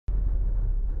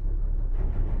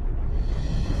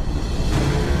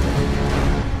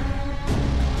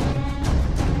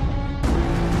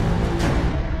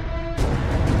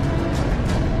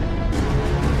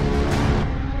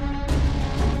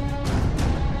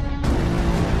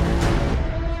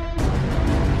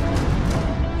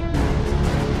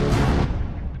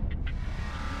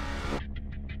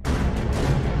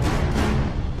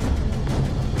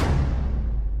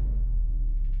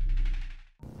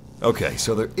Okay,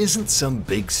 so there isn't some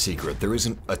big secret. There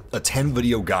isn't a 10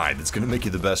 video guide that's gonna make you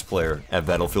the best player at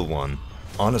Battlefield 1.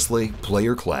 Honestly, play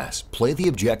your class, play the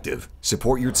objective,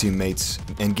 support your teammates,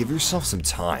 and give yourself some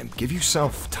time. Give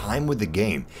yourself time with the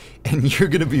game, and you're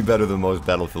gonna be better than most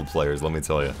Battlefield players, let me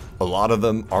tell you. A lot of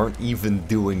them aren't even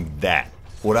doing that.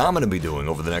 What I'm going to be doing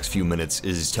over the next few minutes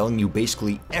is telling you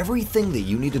basically everything that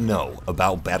you need to know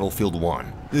about Battlefield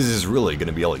 1. This is really going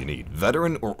to be all you need.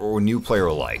 Veteran or new player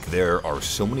alike, there are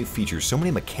so many features, so many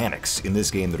mechanics in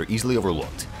this game that are easily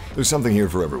overlooked. There's something here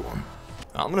for everyone.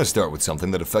 I'm going to start with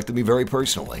something that affected me very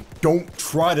personally. Don't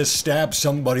try to stab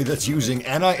somebody that's using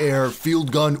anti-air,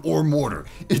 field gun, or mortar.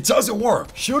 It doesn't work.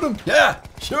 Shoot him? Yeah,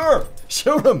 sure.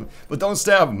 Shoot him, but don't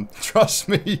stab him. Trust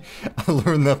me, I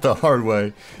learned that the hard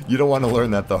way. You don't want to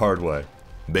learn that the hard way.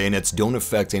 Bayonets don't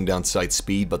affect aim down sight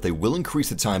speed, but they will increase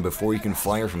the time before you can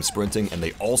fire from sprinting, and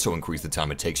they also increase the time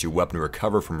it takes your weapon to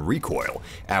recover from recoil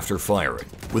after firing.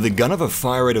 With a gun of a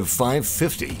fire rate of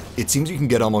 550, it seems you can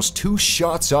get almost 2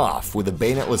 shots off with a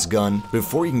bayonetless gun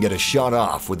before you can get a shot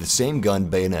off with the same gun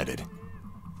bayoneted.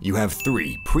 You have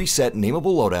 3 preset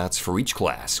nameable loadouts for each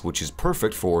class, which is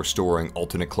perfect for storing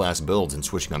alternate class builds and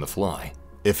switching on the fly.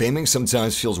 If aiming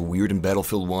sometimes feels weird in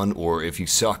Battlefield 1, or if you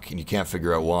suck and you can't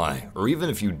figure out why, or even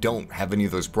if you don't have any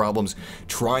of those problems,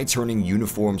 try turning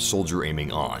uniform soldier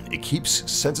aiming on. It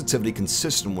keeps sensitivity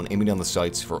consistent when aiming down the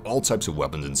sights for all types of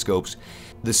weapons and scopes.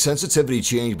 The sensitivity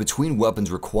change between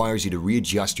weapons requires you to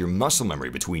readjust your muscle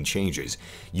memory between changes.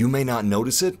 You may not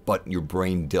notice it, but your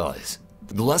brain does.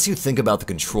 The less you think about the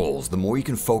controls, the more you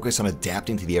can focus on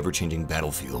adapting to the ever-changing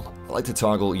battlefield. I like to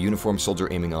toggle uniform soldier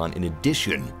aiming on in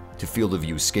addition to field of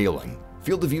view scaling.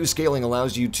 Field of view scaling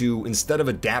allows you to, instead of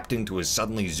adapting to a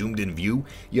suddenly zoomed in view,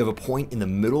 you have a point in the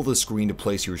middle of the screen to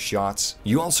place your shots.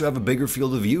 You also have a bigger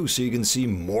field of view so you can see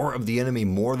more of the enemy,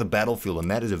 more of the battlefield, and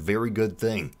that is a very good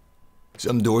thing.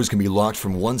 Some doors can be locked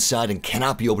from one side and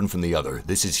cannot be opened from the other.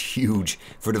 This is huge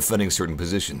for defending certain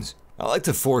positions. I like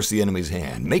to force the enemy's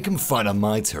hand, make him fight on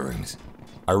my terms.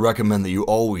 I recommend that you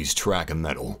always track a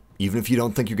medal. Even if you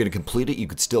don't think you're going to complete it, you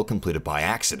could still complete it by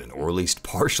accident, or at least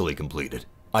partially complete it.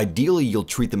 Ideally, you'll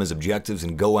treat them as objectives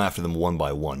and go after them one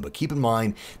by one, but keep in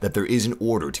mind that there is an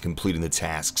order to completing the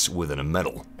tasks within a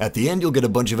medal. At the end, you'll get a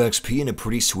bunch of XP and a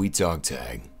pretty sweet dog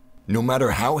tag. No matter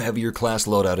how heavy your class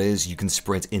loadout is, you can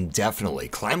sprint indefinitely,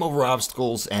 climb over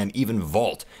obstacles, and even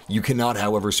vault. You cannot,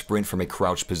 however, sprint from a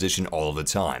crouched position all of the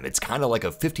time. It's kind of like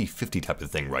a 50-50 type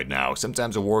of thing right now.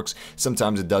 Sometimes it works,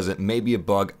 sometimes it doesn't. Maybe a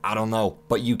bug, I don't know.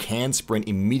 But you can sprint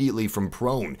immediately from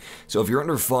prone. So if you're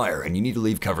under fire and you need to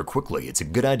leave cover quickly, it's a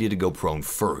good idea to go prone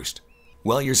first.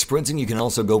 While you're sprinting, you can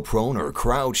also go prone or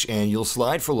crouch, and you'll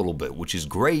slide for a little bit, which is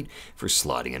great for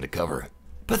sliding into cover.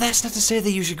 But that's not to say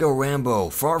that you should go Rambo.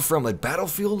 Far from it.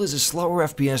 Battlefield is a slower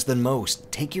FPS than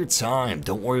most. Take your time.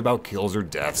 Don't worry about kills or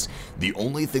deaths. The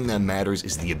only thing that matters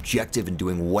is the objective and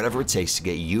doing whatever it takes to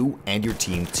get you and your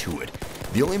team to it.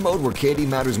 The only mode where KD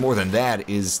matters more than that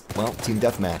is, well, Team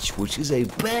Deathmatch, which is a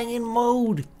banging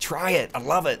mode. Try it. I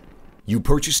love it. You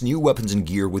purchase new weapons and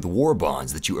gear with war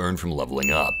bonds that you earn from leveling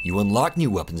up. You unlock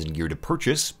new weapons and gear to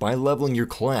purchase by leveling your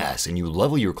class, and you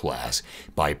level your class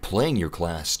by playing your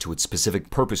class to its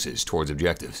specific purposes towards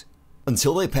objectives.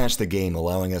 Until they patch the game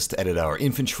allowing us to edit our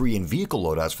infantry and vehicle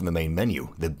loadouts from the main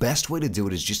menu, the best way to do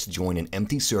it is just to join an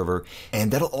empty server,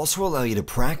 and that'll also allow you to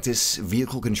practice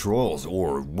vehicle controls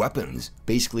or weapons.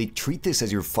 Basically, treat this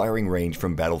as your firing range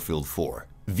from Battlefield 4.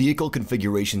 Vehicle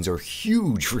configurations are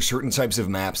huge for certain types of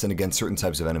maps and against certain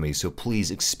types of enemies, so please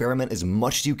experiment as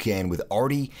much as you can with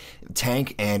arty,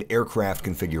 tank, and aircraft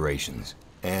configurations.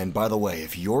 And by the way,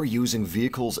 if you're using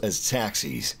vehicles as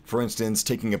taxis, for instance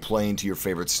taking a plane to your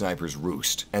favorite sniper's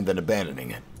roost and then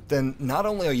abandoning it, then not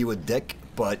only are you a dick,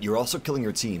 but you're also killing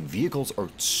your team. Vehicles are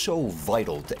so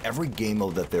vital to every game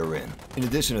mode that they're in. In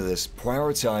addition to this,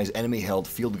 prioritize enemy-held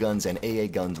field guns and AA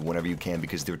guns whenever you can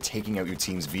because they're taking out your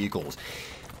team's vehicles.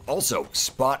 Also,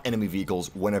 spot enemy vehicles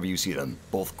whenever you see them,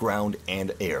 both ground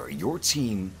and air. Your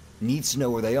team needs to know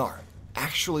where they are.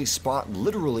 Actually spot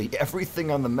literally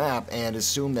everything on the map and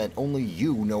assume that only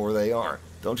you know where they are.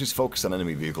 Don't just focus on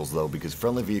enemy vehicles though, because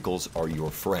friendly vehicles are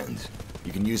your friends.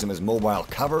 You can use them as mobile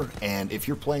cover, and if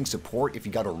you're playing support, if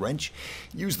you got a wrench,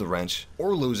 use the wrench,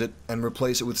 or lose it, and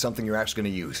replace it with something you're actually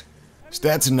going to use.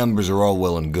 Stats and numbers are all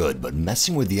well and good, but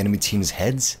messing with the enemy team's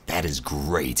heads, that is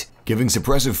great. Giving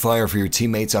suppressive fire for your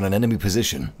teammates on an enemy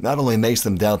position not only makes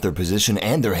them doubt their position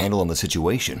and their handle on the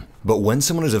situation, but when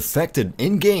someone is affected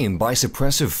in-game by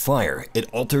suppressive fire, it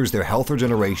alters their health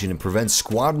regeneration and prevents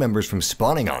squad members from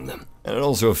spawning on them. And it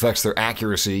also affects their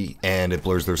accuracy and it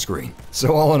blurs their screen.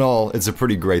 So all in all, it's a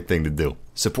pretty great thing to do.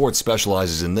 Support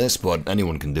specializes in this, but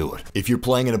anyone can do it. If you're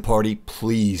playing in a party,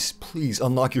 please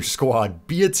unlock your squad.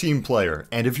 Be a team player.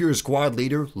 And if you're a squad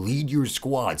leader, lead your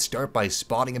squad. Start by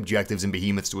spotting objectives and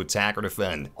behemoths to attack or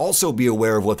defend. Also be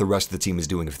aware of what the rest of the team is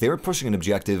doing. If they're pushing an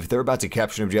objective, if they're about to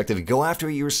capture an objective, go after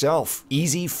it yourself.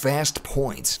 Easy, fast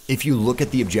points if you look at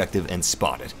the objective and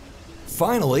spot it.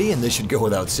 Finally, and this should go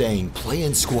without saying, play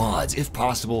in squads. If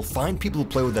possible, find people to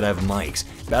play with that have mics.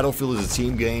 Battlefield is a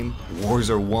team game. Wars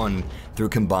are won through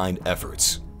combined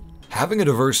efforts. Having a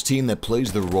diverse team that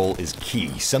plays the role is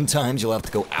key. Sometimes you'll have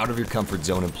to go out of your comfort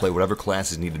zone and play whatever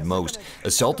class is needed most.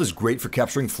 Assault is great for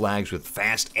capturing flags with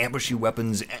fast, ambushy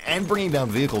weapons and bringing down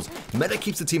vehicles. Medic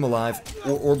keeps the team alive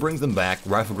or brings them back.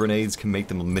 Rifle grenades can make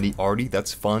them a mini arty,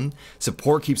 that's fun.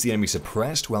 Support keeps the enemy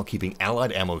suppressed while keeping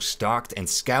allied ammo stocked, and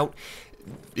Scout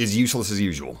is useless as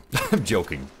usual. I'm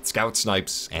joking. Scout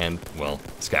snipes and, well,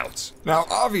 scouts. Now,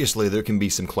 obviously, there can be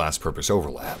some class purpose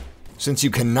overlap. Since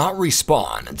you cannot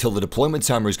respawn until the deployment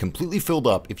timer is completely filled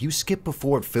up, if you skip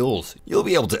before it fills, you'll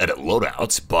be able to edit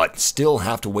loadouts, but still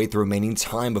have to wait the remaining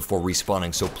time before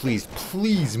respawning, so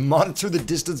please monitor the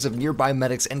distance of nearby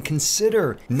medics and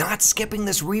consider not skipping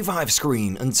this revive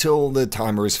screen until the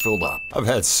timer is filled up. I've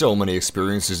had so many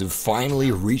experiences of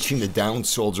finally reaching the downed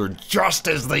soldier just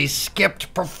as they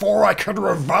skipped before I could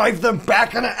revive them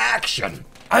back into action.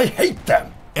 I hate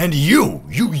them. And you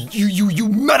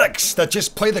medics that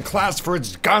just play the class for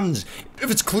its guns,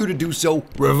 if it's clear to do so,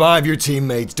 revive your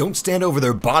teammates. Don't stand over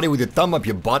their body with your thumb up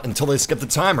your butt until they skip the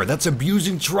timer. That's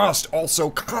abusing trust. Also,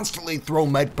 constantly throw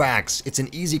med packs. It's an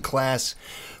easy class.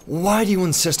 Why do you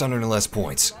insist on earning less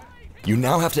points? You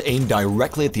now have to aim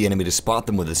directly at the enemy to spot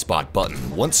them with the spot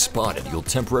button. Once spotted, you'll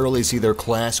temporarily see their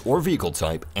class or vehicle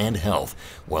type and health,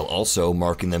 while also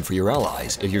marking them for your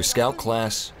allies. If you're scout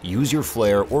class, use your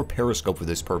flare or periscope for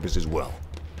this purpose as well.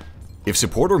 If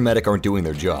support or medic aren't doing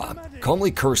their job,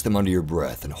 calmly curse them under your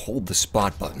breath and hold the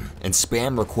spot button, and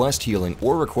spam request healing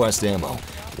or request ammo,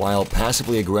 while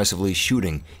passively aggressively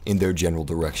shooting in their general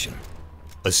direction.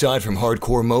 Aside from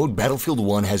hardcore mode, Battlefield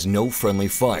 1 has no friendly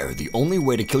fire. The only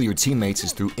way to kill your teammates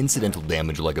is through incidental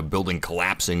damage like a building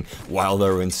collapsing while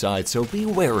they're inside, so be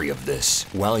wary of this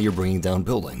while you're bringing down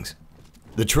buildings.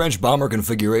 The trench bomber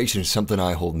configuration is something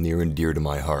I hold near and dear to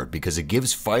my heart because it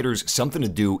gives fighters something to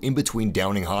do in between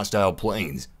downing hostile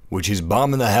planes, which is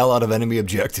bombing the hell out of enemy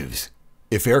objectives.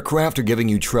 If aircraft are giving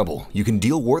you trouble, you can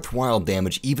deal worthwhile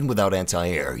damage even without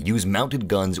anti-air, use mounted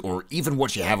guns or even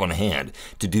what you have on hand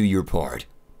to do your part.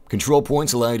 Control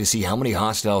points allow you to see how many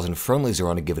hostiles and friendlies are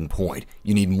on a given point.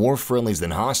 You need more friendlies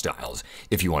than hostiles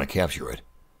if you want to capture it.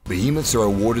 Behemoths are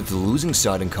awarded to the losing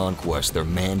side in conquest. They're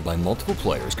manned by multiple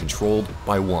players, controlled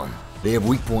by one. They have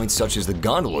weak points such as the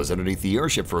gondolas underneath the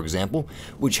airship, for example,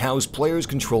 which house players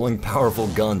controlling powerful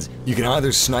guns. You can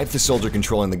either snipe the soldier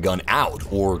controlling the gun out,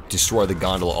 or destroy the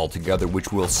gondola altogether,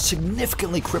 which will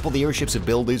significantly cripple the airship's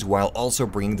abilities while also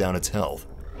bringing down its health.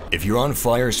 If you're on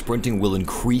fire, sprinting will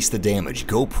increase the damage.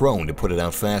 Go prone to put it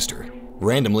out faster.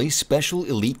 Randomly, special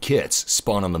elite kits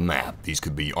spawn on the map. These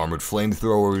could be armored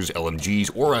flamethrowers,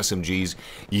 LMGs, or SMGs.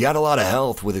 You got a lot of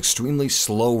health with extremely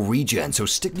slow regen, so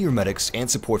stick to your medics and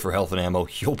support for health and ammo.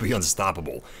 You'll be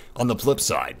unstoppable. On the flip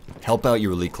side, help out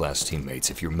your elite class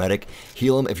teammates. If you're medic,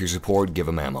 heal them. If you're support, give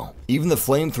them ammo. Even the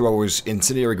flamethrowers,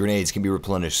 incendiary grenades can be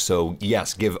replenished, so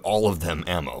yes, give all of them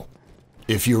ammo.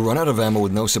 If you run out of ammo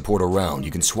with no support around,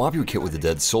 you can swap your kit with the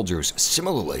dead soldiers.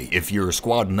 Similarly, if your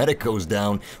squad medic goes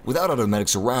down without other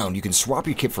medics around, you can swap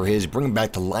your kit for his, bring him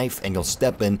back to life, and you'll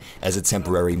step in as a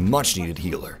temporary, much-needed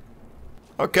healer.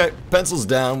 Okay, pencils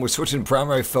down, we're switching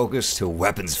primary focus to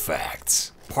weapons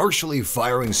facts. Partially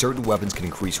firing certain weapons can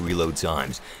increase reload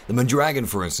times. The Mandragon,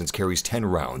 for instance, carries 10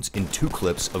 rounds in 2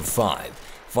 clips of 5.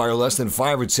 Fire less than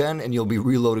 5 or 10 and you'll be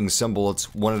reloading some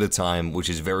bullets one at a time, which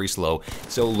is very slow,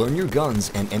 so learn your guns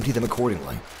and empty them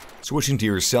accordingly. Switching to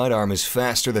your sidearm is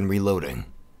faster than reloading.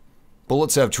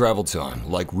 Bullets have travel time.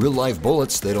 Like real-life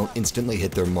bullets, they don't instantly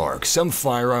hit their mark. Some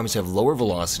firearms have lower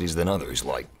velocities than others,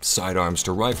 like sidearms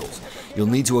to rifles. You'll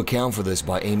need to account for this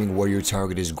by aiming where your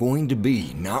target is going to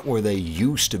be, not where they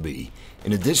used to be.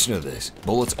 In addition to this,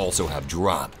 bullets also have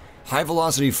drop.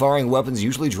 High-velocity firing weapons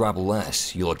usually drop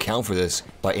less. You'll account for this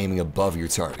by aiming above your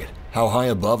target. How high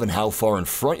above and how far in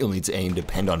front you'll need to aim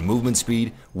depend on movement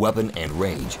speed, weapon, and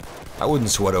range. I wouldn't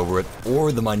sweat over it,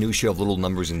 or the minutiae of little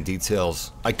numbers and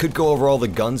details. I could go over all the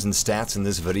guns and stats in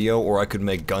this video, or I could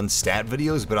make gun stat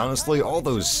videos, but honestly, all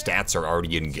those stats are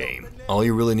already in-game. All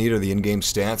you really need are the in-game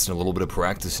stats and a little bit of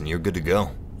practice, and you're good to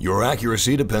go. Your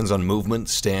accuracy depends on movement,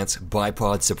 stance,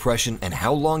 bipod, suppression, and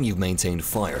how long you've maintained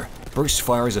fire. Burst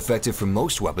fire is effective for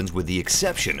most weapons with the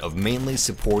exception of mainly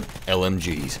support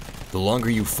LMGs. The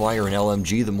longer you fire an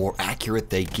LMG, the more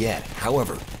accurate they get.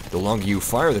 However, the longer you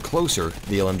fire, the closer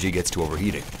the LMG gets to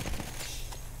overheating.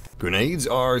 Grenades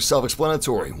are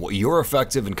self-explanatory. What you're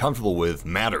effective and comfortable with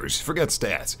matters. Forget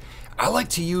stats. I like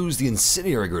to use the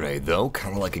incendiary grenade though,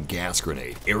 kind of like a gas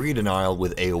grenade. Area denial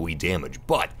with AoE damage,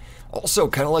 but also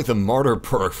kind of like the martyr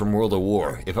perk from World of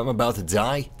War. If I'm about to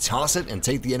die, toss it and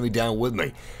take the enemy down with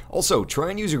me. Also, try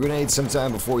and use your grenades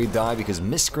sometime before you die because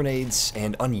missed grenades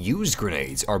and unused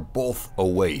grenades are both a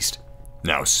waste.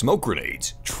 Now, smoke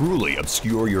grenades truly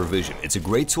obscure your vision. It's a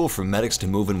great tool for medics to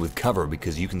move in with cover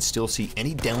because you can still see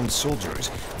any downed soldiers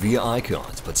via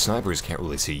icons, but snipers can't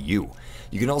really see you.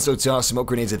 You can also toss smoke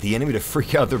grenades at the enemy to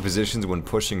freak out their positions when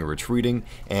pushing or retreating,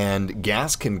 and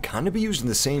gas can kind of be used in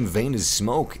the same vein as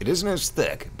smoke. It isn't as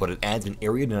thick, but it adds an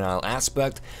area denial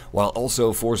aspect while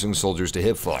also forcing soldiers to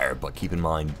hip fire, but keep in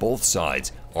mind both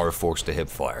sides are forced to hip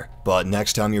fire. But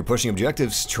next time you're pushing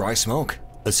objectives, try smoke.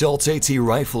 Assault AT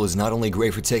rifle is not only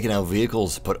great for taking out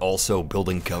vehicles, but also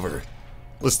building cover.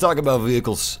 Let's talk about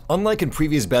vehicles. Unlike in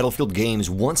previous Battlefield games,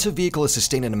 once a vehicle has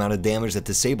sustained an amount of damage that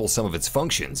disables some of its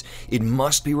functions, it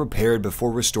must be repaired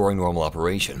before restoring normal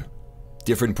operation.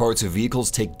 Different parts of vehicles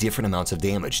take different amounts of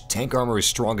damage. Tank armor is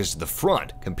strongest at the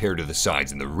front compared to the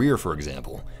sides and the rear, for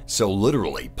example. So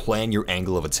literally, plan your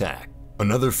angle of attack.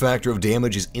 Another factor of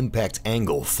damage is impact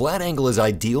angle. Flat angle is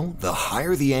ideal. The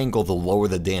higher the angle, the lower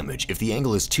the damage. If the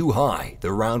angle is too high,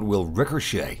 the round will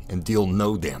ricochet and deal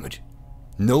no damage.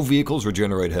 No vehicles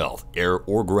regenerate health, air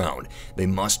or ground. They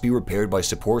must be repaired by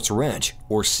support's wrench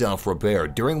or self-repair,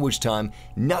 during which time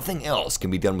nothing else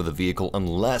can be done with a vehicle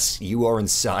unless you are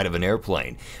inside of an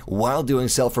airplane. While doing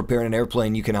self-repair in an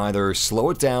airplane, you can either slow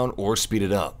it down or speed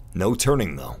it up. No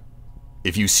turning though.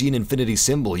 If you see an infinity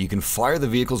symbol, you can fire the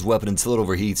vehicle's weapon until it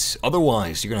overheats.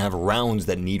 Otherwise, you're going to have rounds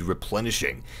that need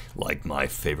replenishing, like my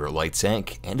favorite light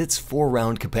tank and its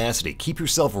 4-round capacity. Keep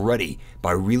yourself ready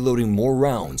by reloading more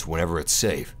rounds whenever it's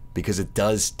safe, because it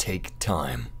does take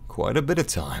time. Quite a bit of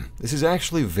time. This is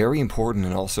actually very important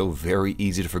and also very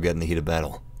easy to forget in the heat of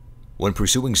battle. When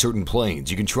pursuing certain planes,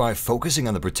 you can try focusing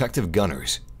on the protective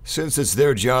gunners. Since it's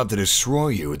their job to destroy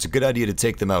you, it's a good idea to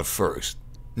take them out first.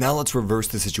 Now let's reverse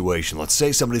the situation. Let's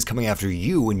say somebody's coming after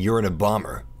you and you're in a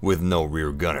bomber with no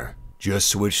rear gunner. Just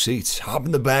switch seats, hop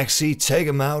in the back seat, take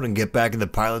them out, and get back in the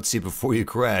pilot seat before you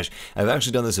crash. I've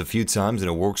actually done this a few times and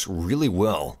it works really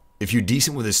well. If you're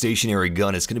decent with a stationary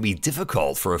gun, it's going to be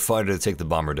difficult for a fighter to take the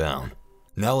bomber down.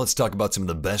 Now let's talk about some of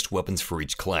the best weapons for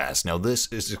each class. Now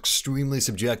this is extremely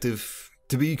subjective.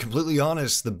 To be completely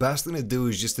honest, the best thing to do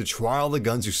is just to try all the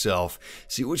guns yourself,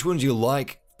 see which ones you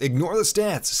like. Ignore the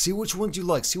stats, see which ones you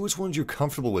like, see which ones you're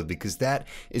comfortable with, because that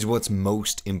is what's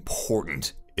most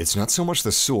important. It's not so much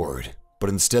the sword, but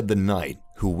instead the knight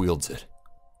who wields it.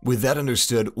 With that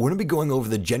understood, we're going to be going over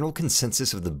the general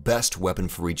consensus of the best weapon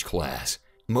for each class.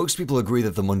 Most people agree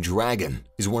that the Mondragon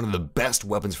is one of the best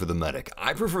weapons for the medic.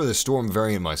 I prefer the Storm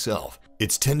variant myself.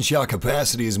 Its 10-shot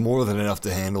capacity is more than enough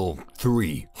to handle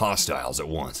 3 hostiles at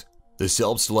once. The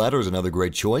Selbstlader is another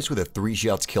great choice with a 3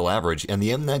 shots kill average, and the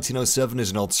M1907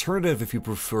 is an alternative if you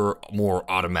prefer more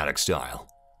automatic style.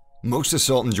 Most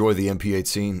assault enjoy the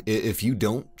MP18. If you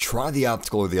don't, try the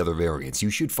optical or the other variants.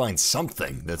 You should find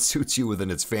something that suits you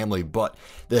within its family, but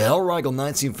the Hellriegel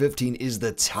 1915 is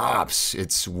the tops.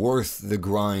 It's worth the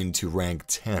grind to rank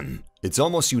 10. It's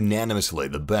almost unanimously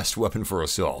the best weapon for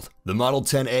assault. The Model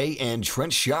 10A and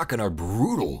Trench Shotgun are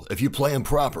brutal if you play them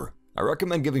proper. I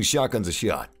recommend giving shotguns a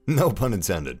shot, no pun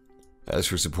intended. As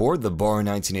for support, the Bar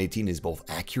 1918 is both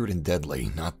accurate and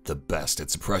deadly, not the best at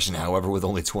suppression, however, with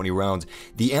only 20 rounds.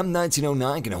 The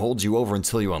M1909 can hold you over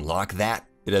until you unlock that.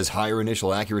 It has higher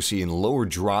initial accuracy and lower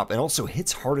drop, and also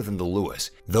hits harder than the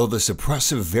Lewis. Though the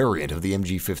suppressive variant of the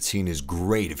MG15 is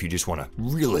great if you just want to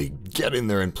really get in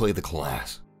there and play the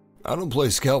class. I don't play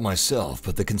Scout myself,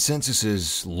 but the consensus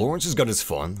is Lawrence has got his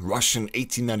fun, Russian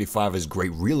 1895 has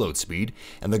great reload speed,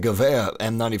 and the Gavea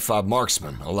M95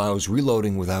 Marksman allows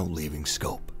reloading without leaving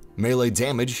scope. Melee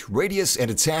damage, radius,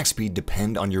 and attack speed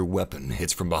depend on your weapon.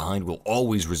 Hits from behind will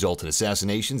always result in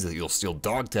assassinations that you'll steal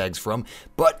dog tags from,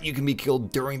 but you can be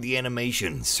killed during the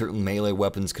animation. Certain melee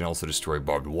weapons can also destroy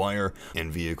barbed wire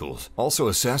and vehicles. Also,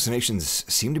 assassinations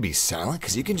seem to be silent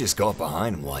because you can just go up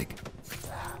behind them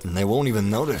and they won't even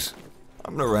notice.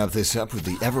 I'm gonna wrap this up with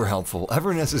the ever helpful,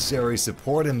 ever necessary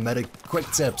support and medic quick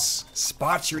tips.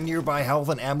 Spot your nearby health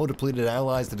and ammo depleted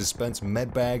allies to dispense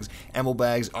med bags, ammo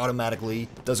bags automatically.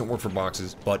 Doesn't work for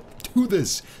boxes, but do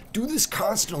this. Do this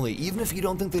constantly, even if you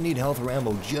don't think they need health or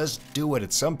ammo, just do it.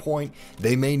 At some point,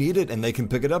 they may need it and they can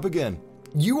pick it up again.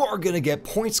 You are gonna get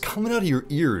points coming out of your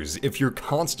ears if you're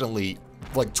constantly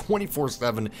like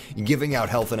 24/7 giving out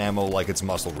health and ammo like it's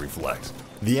muscle reflex.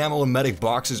 The ammo and medic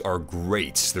boxes are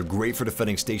great. They're great for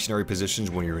defending stationary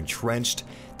positions when you're entrenched.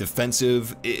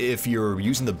 Defensive, if you're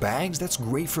using the bags, that's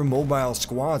great for mobile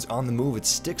squads on the move. It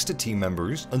sticks to team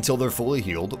members until they're fully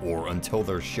healed or until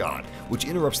they're shot, which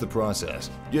interrupts the process.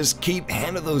 Just keep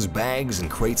handing those bags and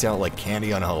crates out like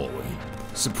candy on Halloween.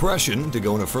 Suppression, to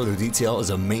go into further detail, is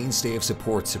a mainstay of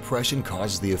support. Suppression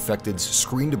causes the affected's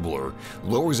screen to blur,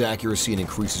 lowers accuracy, and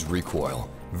increases recoil.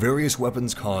 Various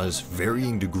weapons cause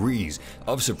varying degrees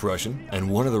of suppression, and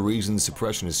one of the reasons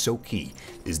suppression is so key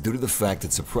is due to the fact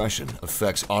that suppression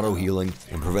affects auto-healing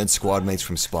and prevents squad mates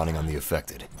from spawning on the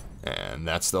affected. And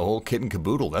that's the whole kit and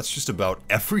caboodle. That's just about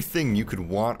everything you could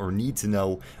want or need to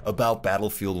know about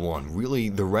Battlefield 1. Really,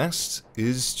 the rest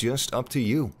is just up to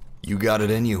you. You got it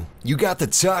in you. You got the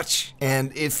touch.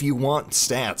 And if you want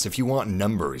stats, if you want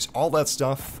numbers, all that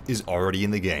stuff is already in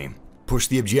the game. Push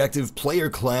the objective, play your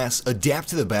class, adapt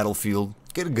to the battlefield,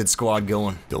 get a good squad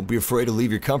going. Don't be afraid to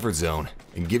leave your comfort zone,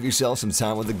 and give yourself some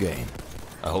time with the game.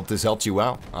 I hope this helped you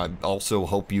out. I also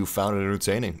hope you found it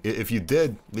entertaining. If you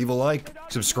did, leave a like,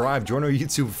 subscribe, join our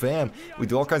YouTube fam. We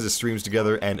do all kinds of streams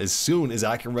together, and as soon as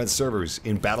I can rent servers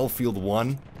in Battlefield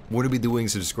 1, we're gonna be doing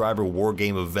subscriber war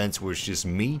game events where it's just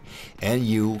me and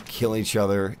you kill each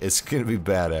other. It's gonna be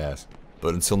badass.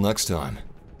 But until next time,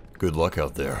 good luck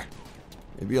out there.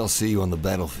 Maybe I'll see you on the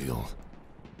battlefield.